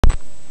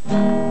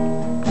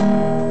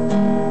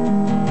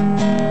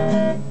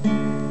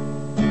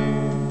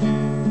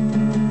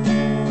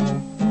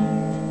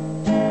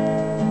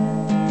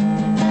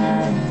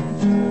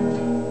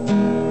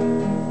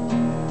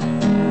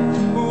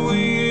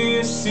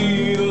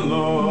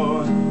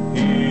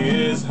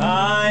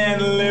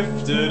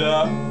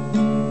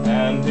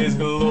and His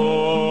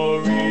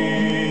glory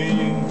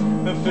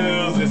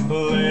fills this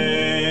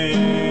place.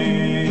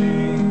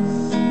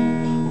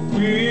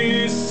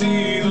 We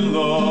see the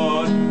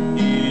Lord,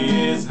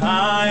 He is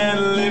high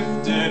and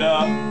lifted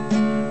up,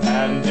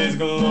 and His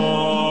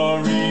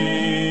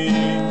glory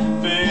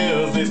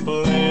fills this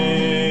place.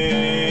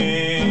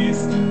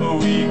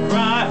 We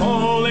cry,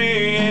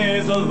 holy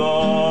is the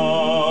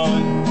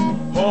Lord,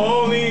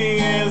 holy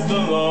is the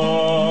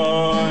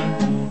Lord,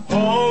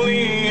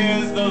 holy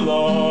is the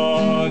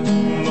Lord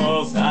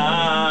Most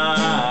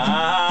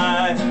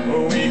High.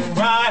 We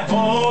cry,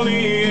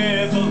 holy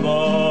is the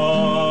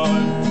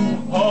Lord,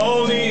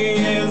 holy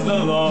is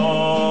the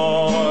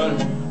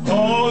Lord,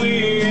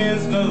 holy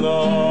is the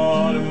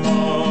Lord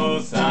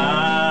Most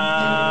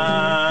High.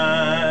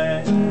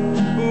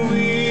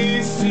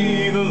 We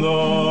see the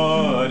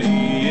Lord,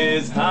 He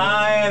is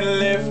high and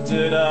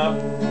lifted up,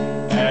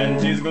 and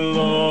His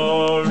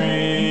glory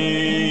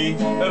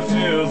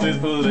fills this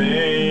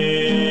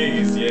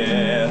place.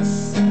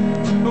 Yes,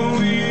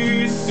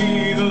 we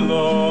see the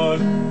Lord,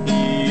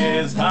 He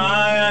is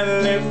high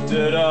and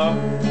lifted up,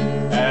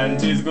 and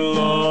His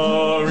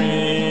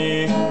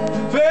glory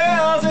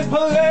fills this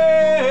place.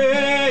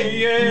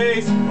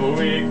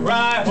 We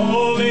cry,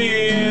 holy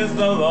is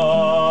the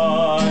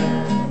Lord,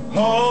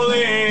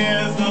 holy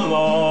is the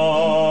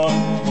Lord,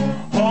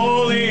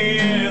 holy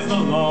is the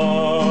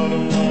Lord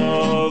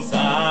Most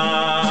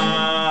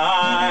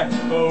High.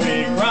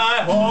 We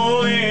cry,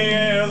 holy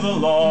is the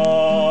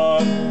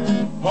Lord,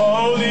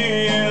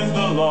 holy is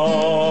the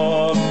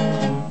Lord,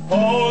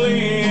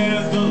 holy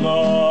is the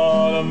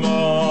Lord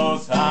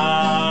Most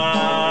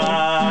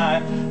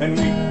High. And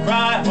we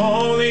cry,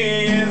 holy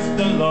is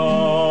the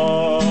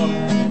Lord,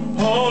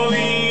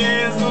 holy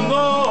is the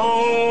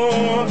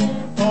Lord,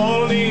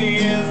 holy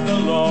is the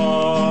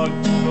Lord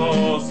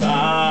Most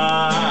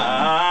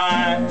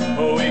High.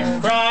 We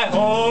cry,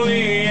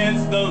 holy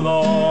is the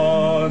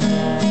Lord,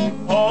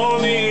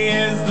 holy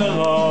is the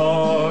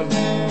Lord,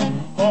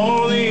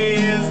 holy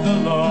is the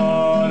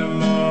Lord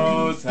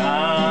Most High.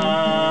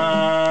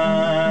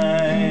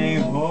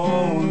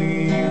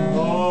 Holy,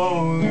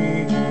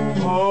 holy,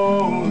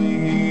 holy,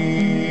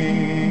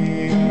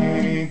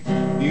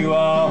 You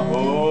are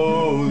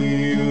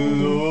holy,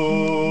 Lord.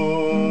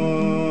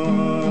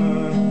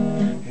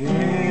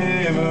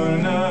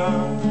 Heaven and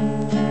earth,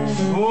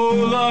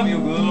 full of Your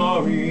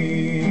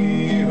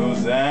glory,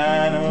 Hosanna.